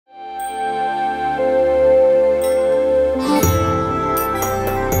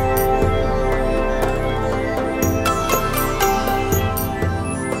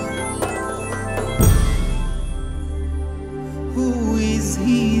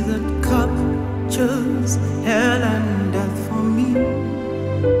that captures hell and death for me,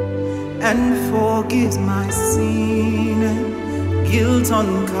 and forgives my sin and guilt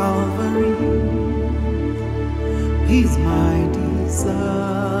on Calvary. He's my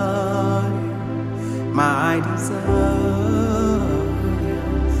desire, my desire,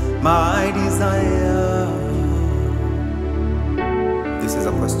 my desire. This is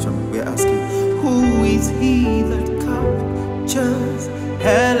a question we're asking. Who is he that captures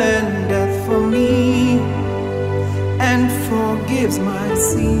hell and death for me, and forgives my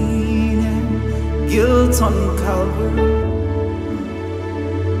sin and guilt on Calvary?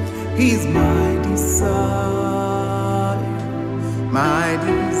 He's my desire, my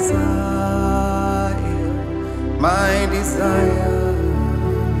desire, my desire.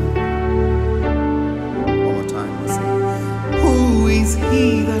 One more time, we say, who is he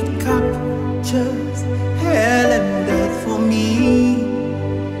that captures hell and death for me,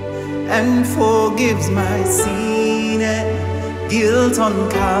 and forgives my sin and guilt on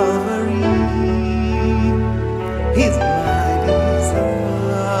Calvary? He's my desire,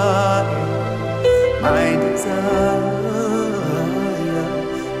 my desire,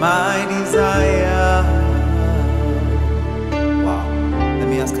 my desire. Wow. Let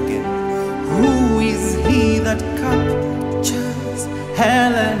me ask again. Who is he that captures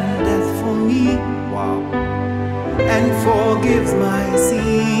hell and death for me? Wow. And forgives my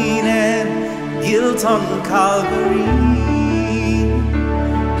sin and guilt on Calvary?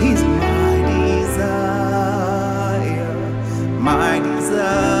 He's my desire, my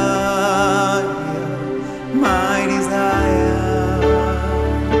desire, my desire.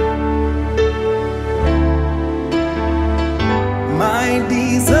 My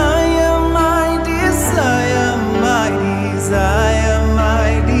desire, my desire, my desire, my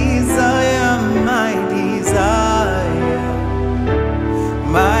desire, my desire,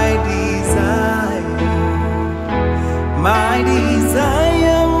 my desire, my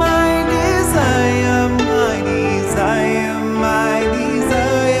desire, my desire, my desire, my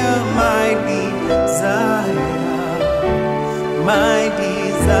desire, my desire, my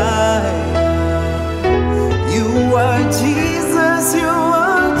desire. You are Jesus, you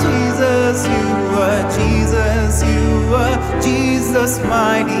are Jesus, you are Jesus, you are Jesus,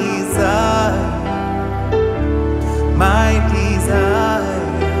 my desire, my desire.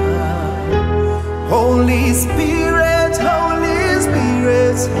 Holy Spirit, Holy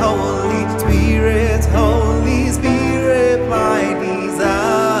Spirit, Holy Spirit, Holy Spirit, my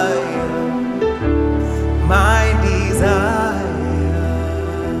desire, my desire.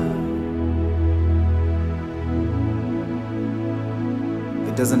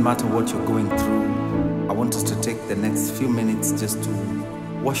 It doesn't matter what you're going through. I want us to take the next few minutes just to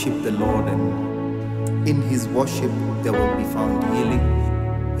worship the Lord, and in His worship there will be found healing.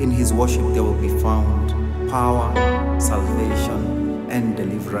 In His worship there will be found power, salvation, and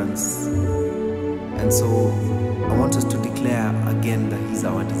deliverance. And so I want us to declare again that He's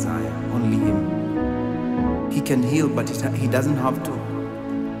our desire, only Him. He can heal, but He doesn't have to.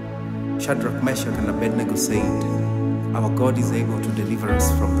 Shadrach, Meshach, and Abednego said, our God is able to deliver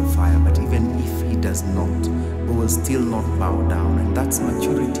us from the fire, but even if He does not, we will still not bow down, and that's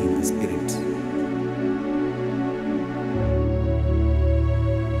maturity in the Spirit.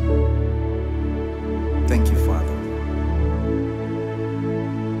 Thank you, Father,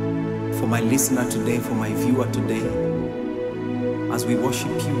 for my listener today, for my viewer today. As we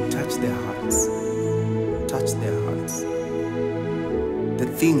worship You, touch their hearts. Touch their hearts. The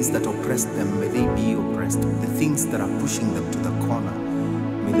things that oppress them, may they be oppressed. The things that are pushing them to the corner,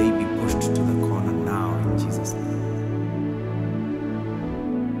 may they be pushed to the corner now in Jesus' name.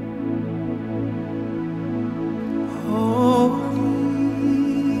 Holy,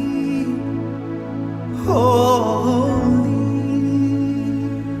 holy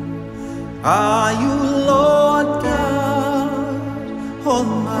are You, Lord God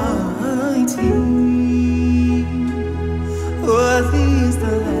Almighty. Worthy is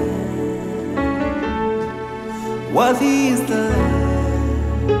the Lamb, worthy is the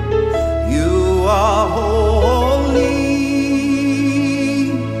Lamb. You are holy,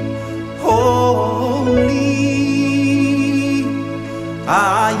 holy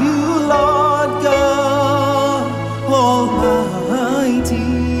are You, Lord God Almighty.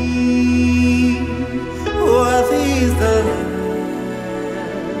 Worthy is the Lamb,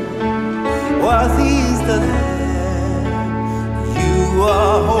 worthy is the Lamb. You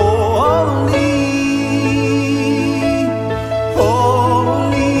are holy,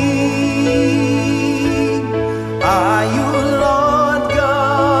 holy are You, Lord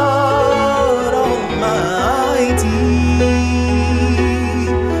God Almighty.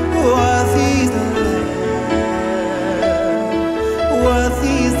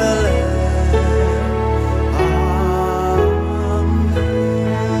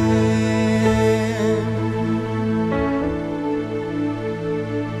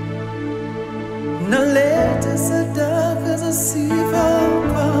 naleta sadaka za sifa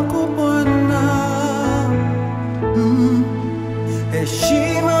kwako Bwana.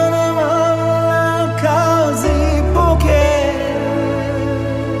 Heshima na mamlaka zipokee.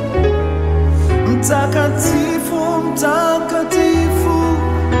 Mtakatifu, mtakatifu,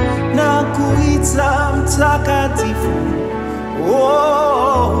 na kuita mtakatifu.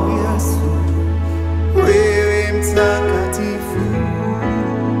 Oh Yesu, wewe mtakatifu.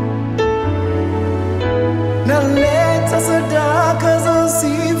 Naleta sadaka za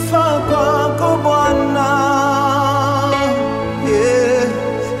sifa kwako Bwana.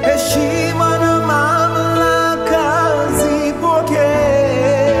 Heshima na mamlaka zipokee.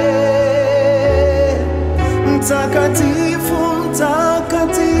 Mtakatifu,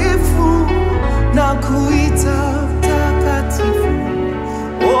 mtakatifu, na kuita mtakatifu.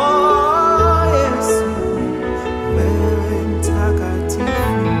 Oh Yesu, wewe mtakatifu.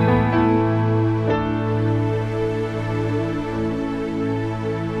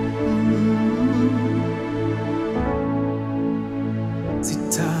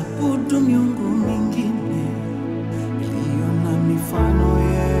 Sitaabudu miungu mingine iliyo na mifano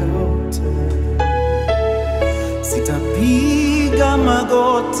yote. Sitapiga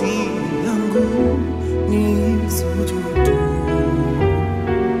magoti yangu nisujudu.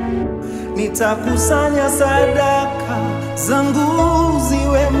 Nitakusanya sadaka zangu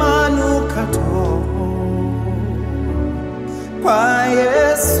ziwe manukato kwa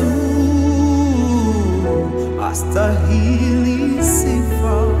Yesu, astahili sifa.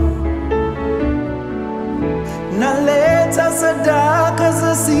 Naleta sadaka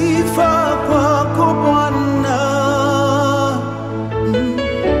za sifa kwako Bwana.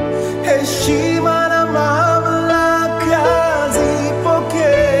 Heshima na mamlaka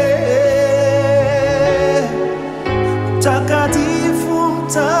zipokee. Mtakatifu,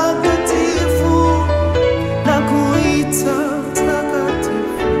 mtakatifu, na kuita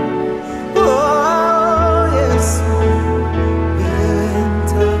mtakatifu. Oh Yesu, wewe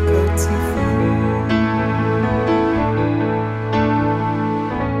mtakatifu.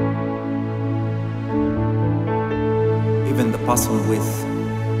 Even the person with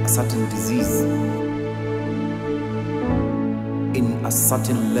a certain disease, in a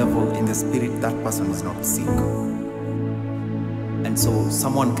certain level in the spirit, that person is not sick. And so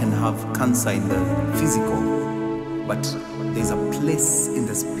someone can have cancer in the physical, but there's a place in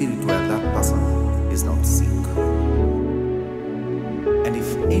the spirit where that person is not sick. And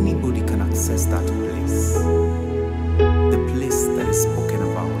if anybody can access that place, the place that is spoken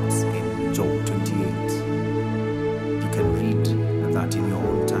about in Job 28, you can read that in your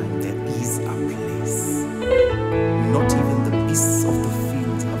own time. There is a place. Not even the beasts of the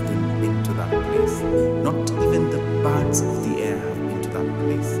field have been to that place. Not even the birds of the air have been to that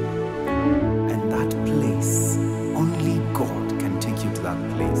place. And that place, only God can take you to that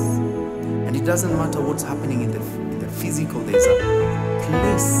place. And it doesn't matter what's happening in the physical. There's a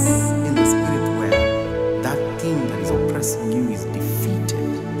place in the spirit where that thing that is oppressing you is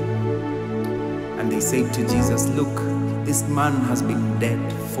defeated. And they say to Jesus, look, this man has been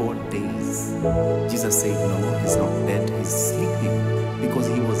dead 4 days. Jesus said, no, he's not dead, he's sleeping, because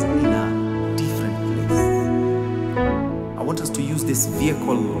he was in a different place. I want us to use this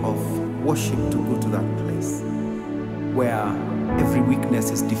vehicle of worship to go to that place where every weakness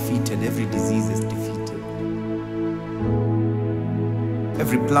is defeated, every disease is defeated,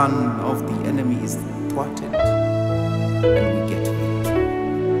 every plan of the enemy is thwarted, and we get victory.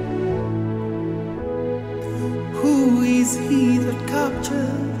 Who is he that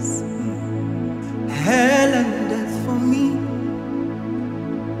captures hell and death for me,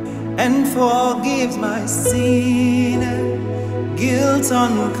 and forgives my sin and guilt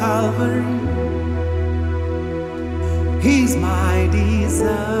on Calvary? He's my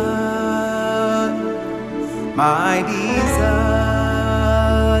desire, my desire,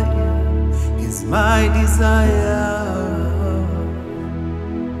 is my desire.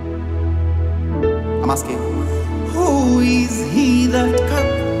 I'm asking, who is he that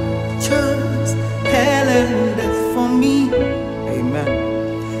captures hell and death for me? Amen.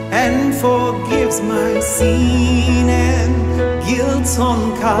 And forgives my sin and guilt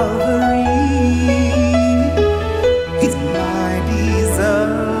on Calvary. It's my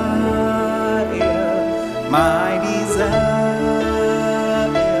desire, my desire,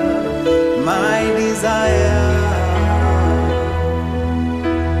 my desire.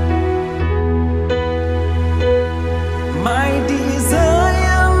 My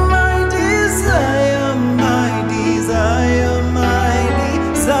desire, my desire, my desire, my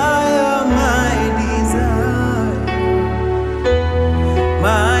desire, my desire,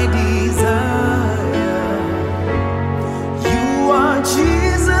 my desire.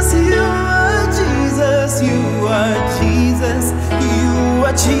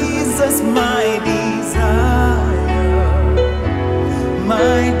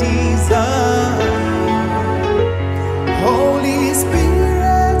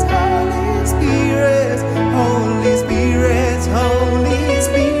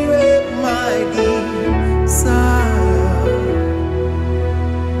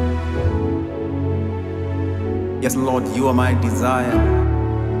 Yes, Lord, you are my desire.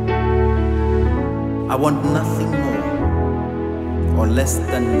 I want nothing more or less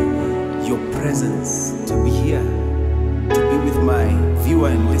than your presence, to be here, to be with my viewer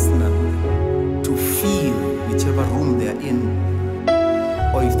and listener, to feel whichever room they're in,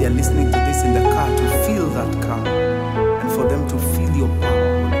 or if they're listening to this in the car, to feel that car, and for them to feel your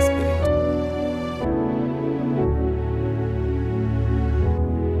power, Holy Spirit.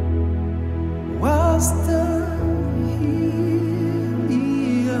 Was the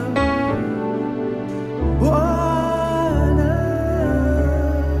Bwana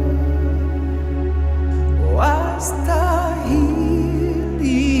wastahili,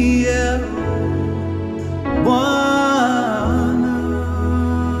 Bwana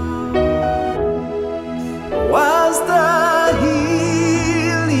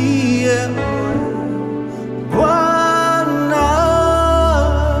wastahili, Bwana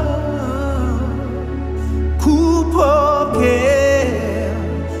kupokea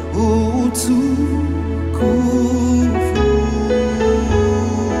utukufu,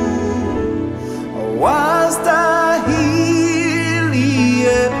 wastahili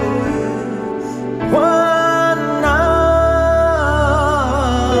Bwana,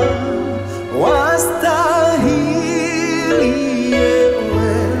 wastahili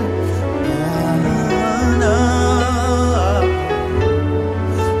Bwana,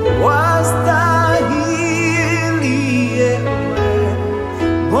 wastahili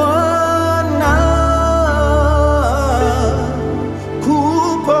Bwana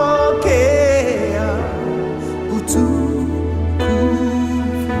kupokea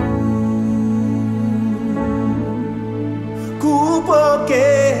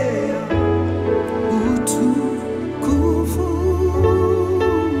kupokea utukufu,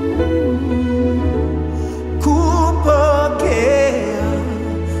 kupokea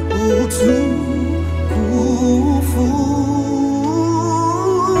utukufu,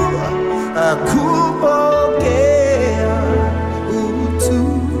 kupokea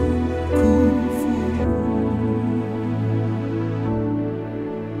utukufu.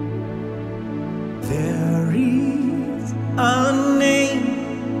 There is a name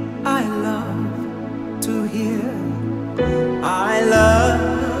I love to hear, I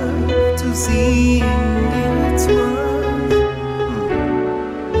love to sing its word,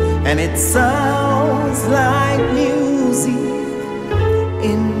 and it sounds like music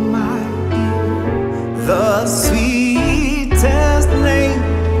in my ear, the sweetest name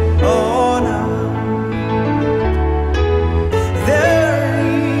on earth. There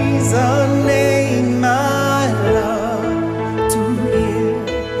is a name I love to hear,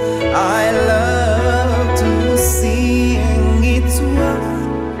 I love to sing its worth.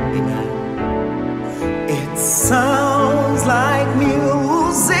 Amen. It sounds like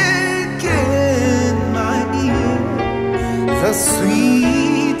music in my ear, the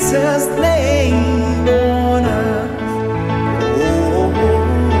sweetest name on earth. Oh,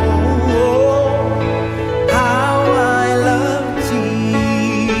 how I love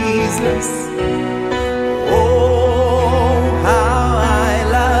Jesus. Oh, how I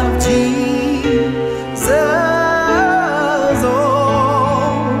love Jesus. Oh,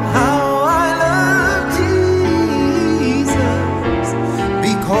 how I love Jesus,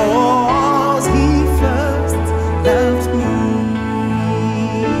 because he first loved me.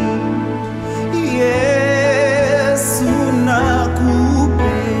 Yesu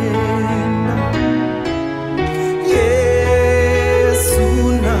nakupenda, Yesu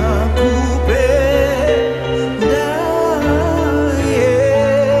nakupenda,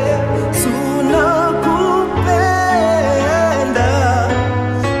 Yesu nakupenda,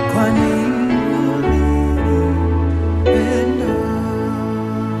 kwani ulinipenda.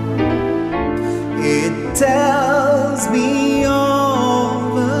 It tells me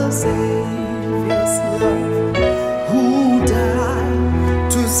of the Savior's love, who died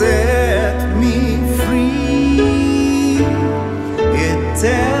to set me free. It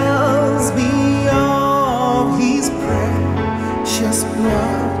tells me of his precious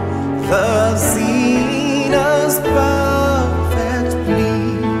blood, the sinner's perfect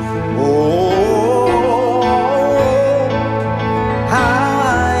plea. Oh, how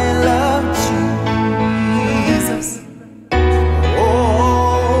I love Jesus.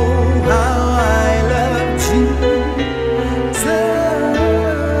 Oh, how I love Jesus.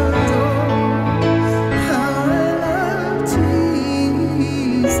 How I love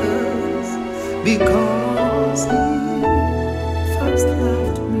Jesus, because he first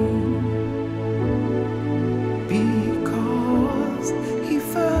loved me. Because he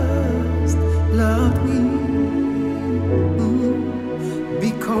first loved me.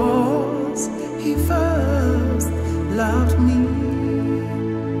 Because he first loved me.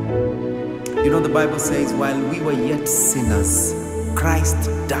 You know, the Bible says, while we were yet sinners, Christ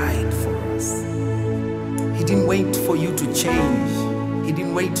died for us. He didn't wait for you to change. He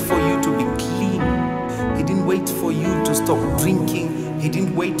didn't wait for you to be clean. He didn't wait for you to stop drinking. He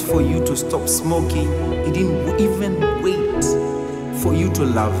didn't wait for you to stop smoking. He didn't even wait for you to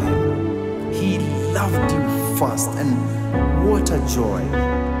love him. He loved you first, and what a joy.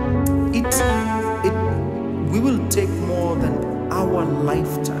 We will take more than our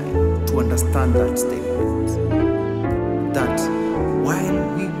lifetime to understand that statement. That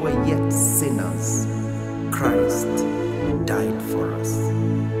while we were yet sinners, Christ died for us.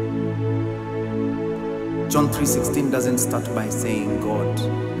 John 3:16 doesn't start by saying God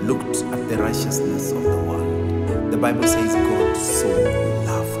looked at the righteousness of the world. The Bible says God so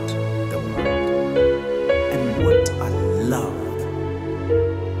loved the world. And what a love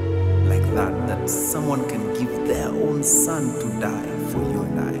like that someone can give their own son to die for you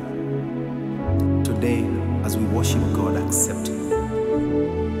and I. Today, as we worship God, accept him.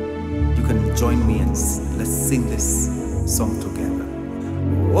 You can join me and let's sing this song together.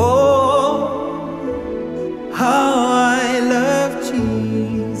 Oh, how I love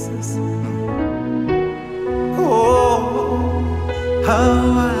Jesus. Oh,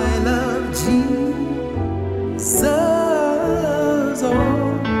 how I love Jesus. Oh,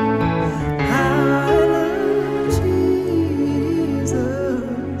 how I love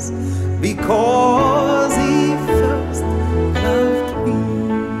Jesus. Because he first loved me.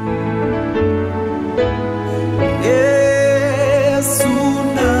 Yesu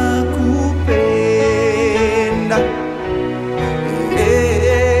nakupenda.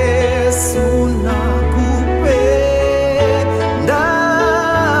 Yesu nakupenda.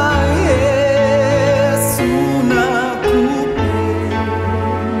 Yesu nakupenda.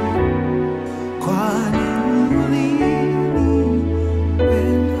 Kwani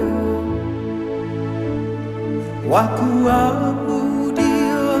ulinipenda.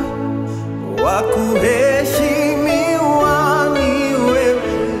 Wakuabudiwa, wakuheshimiwa ni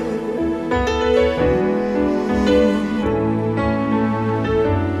wewe.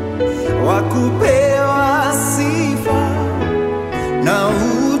 Wakupewa sifa na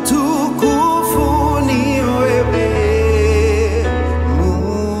utukufu ni wewe.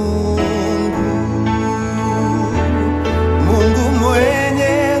 Mungu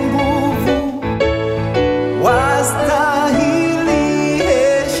mwenye nguvu, wastahili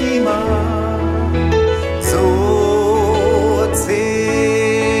heshima zote.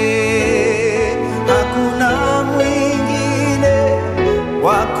 Hakuna mwingine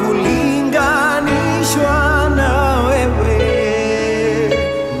wa kulinganishwa na wewe.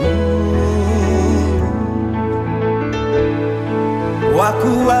 Wa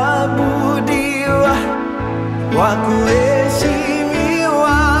kuabudiwa, wa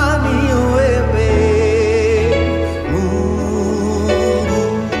kuheshimiwa ni wewe. Mungu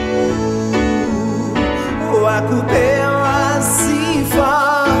wa kupewa sifa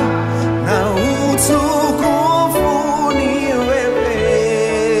na utukufu ni wewe.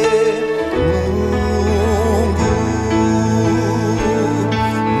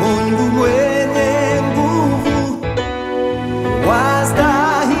 Mungu mwenye nguvu,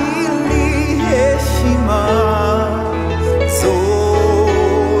 wastahili heshima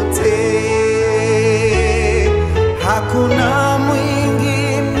zote. Hakuna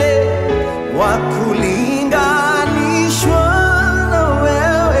mwingine wa kulinganishwa na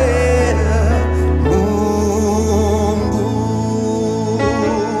wewe. Mungu,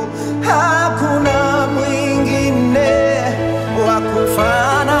 hakuna mwingine wa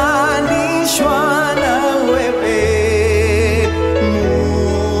kufananishwa na wewe.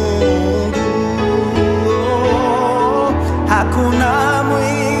 Mungu, hakuna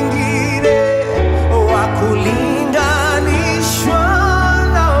mwingine wa kulinganishwa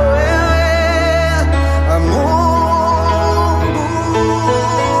na wewe. Mungu,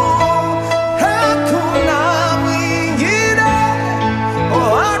 hakuna mwingine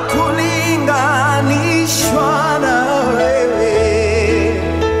wa kulinganishwa na wewe.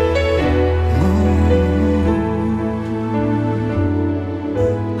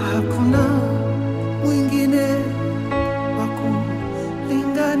 Hakuna mwingine wa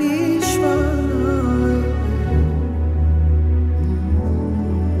kulinganishwa na wewe.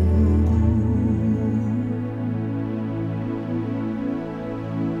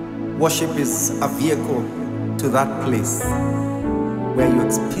 Worship is a vehicle to that place where you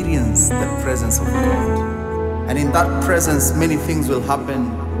experience the presence of God. And in that presence, many things will happen.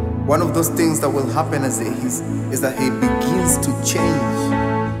 One of those things that will happen is that he begins to change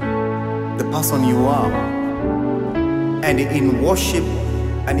the person you are. And in worship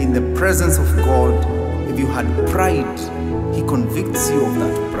and in the presence of God, if you had pride, He convicts you of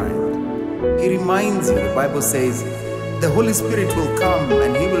that pride. He reminds you, the Bible says, the Holy Spirit will come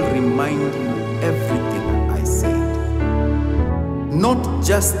and He will remind you everything I said. Not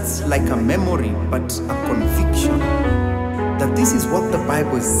just like a memory, but a conviction that this is what the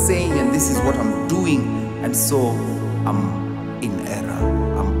Bible is saying and this is what I'm doing, and so I'm in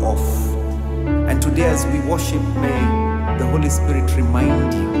error, I'm off. And today as we worship, may the Holy Spirit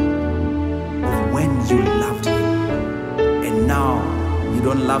remind you of when you loved Him and now you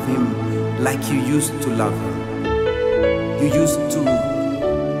don't love Him like you used to love Him. You used to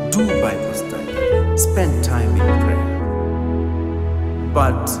do Bible study, spend time in prayer.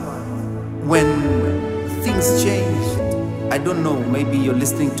 But when things changed, I don't know, maybe you're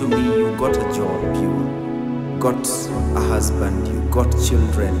listening to me, you got a job, you got a husband, you got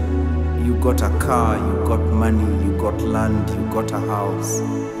children, you got a car, you got money, you got land, you got a house,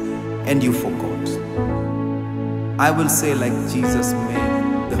 and you forgot. I will say like Jesus, may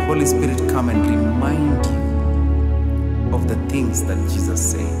the Holy Spirit come and remind you of the things that Jesus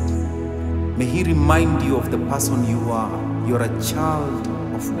said. May He remind you of the person you are. You're a child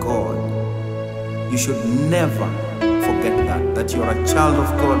of God. You should never forget that you're a child of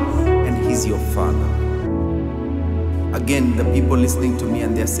God and He's your Father. Again, the people listening to me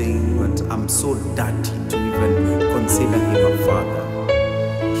and they're saying, but I'm so dirty to even consider Him a Father.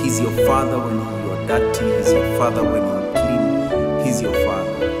 He's your Father when you're dirty. He's your Father when you're clean. He's your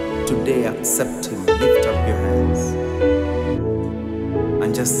Father. Today, accept Him. Lift up your hands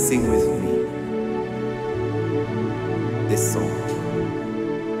and just sing with me this song.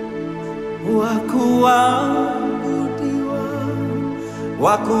 Wakuabudiwa,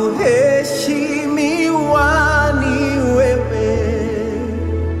 wakuheshimiwa ni wewe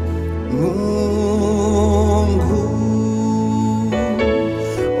Mungu,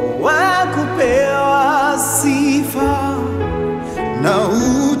 wakupewa sifa na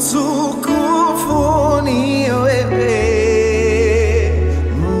utukufu ni wewe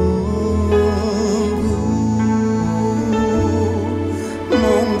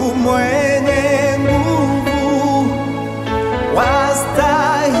Mungu mwenye nguvu,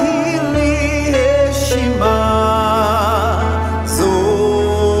 wastahili heshima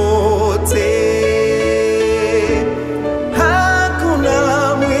zote. Hakuna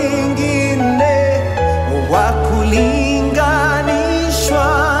mwingine wa kulinganishwa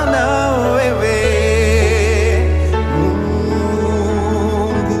na wewe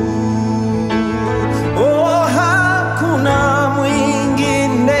Mungu. Oh, hakuna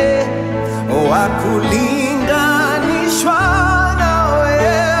mwingine wa kulinganishwa na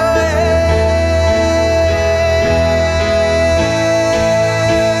wewe.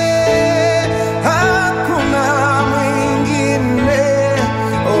 Hakuna mwingine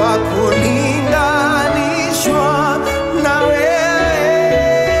wa kulinganishwa na wewe.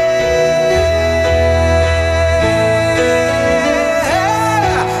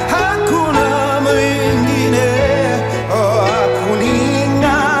 Hakuna mwingine wa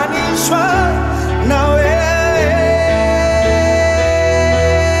kulinganishwa na wewe.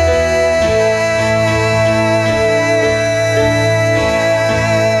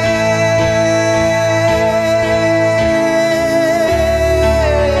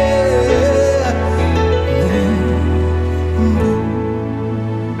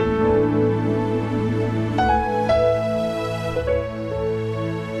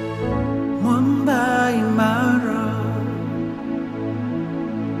 Mwamba imara,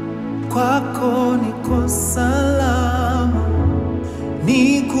 kwako niko salama.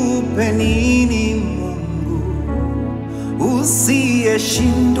 Nikupe nini Mungu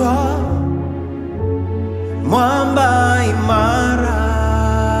usiyeshindwa? Mwamba imara,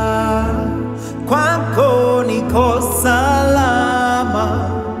 kwako niko salama.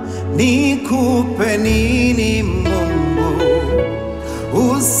 Nikupe nini Mungu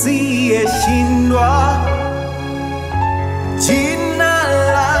usiyeshindwa? Jina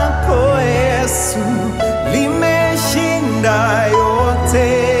lako Yesu limeshinda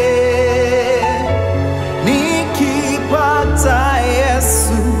yote. Nikipata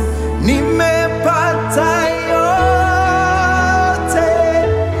Yesu nimepata yote.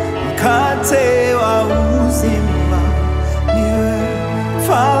 Mkate wa uzima niwe,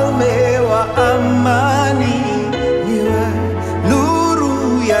 mfalme wa amani niwe, nuru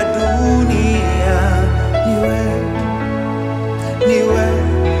ya dunia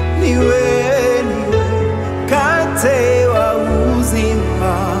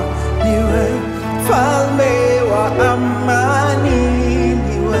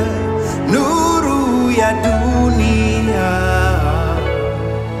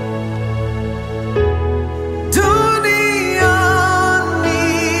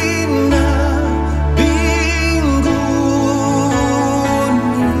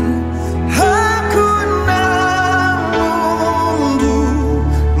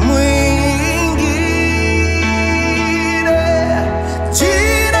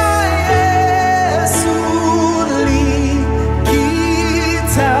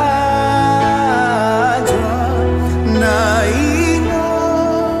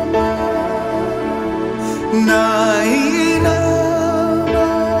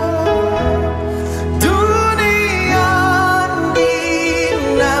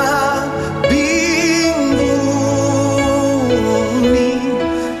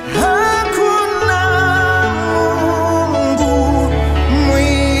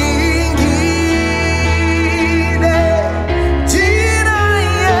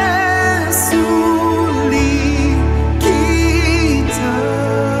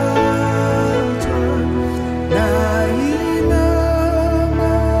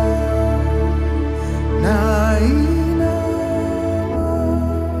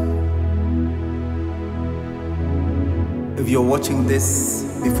If you're watching this,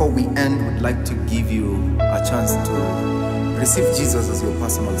 before we end, we'd like to give you a chance to receive Jesus as your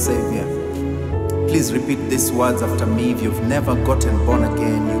personal Savior. Please repeat these words after me. If you've never gotten born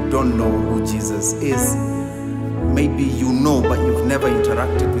again, you don't know who Jesus is. Maybe you know, but you've never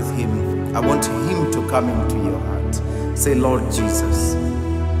interacted with Him. I want Him to come into your heart. Say, Lord Jesus,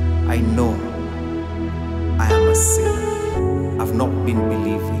 I know I am a sinner. I've not been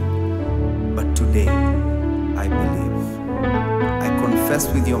believing, but today I believe. I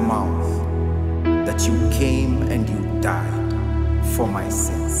confess with your mouth that you came and you died for my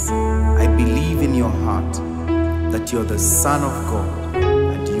sins. I believe in your heart that you're the Son of God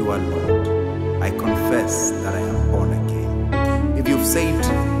and you are Lord. I confess that I am born again. If you've said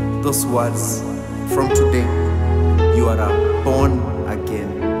those words, from today, you are a born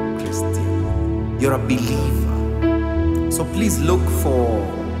again Christian. You're a believer. So please look for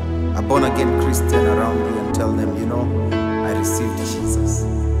a born again Christian around you and tell them, you know, I received Jesus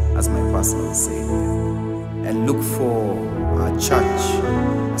as my personal Savior. And look for a church,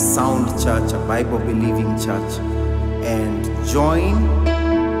 a sound church, a Bible-believing church, and join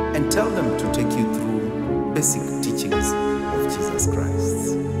and tell them to take you through basic teachings of Jesus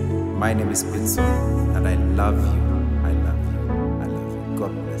Christ. My name is Pitson, and I love you. I love you. I love you.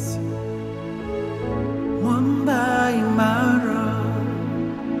 God bless you. Mwamba Imara,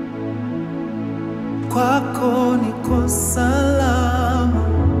 kwako niko salama.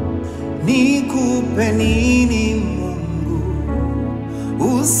 Nikupe nini Mungu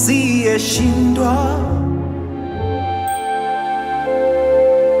usiyeshindwa?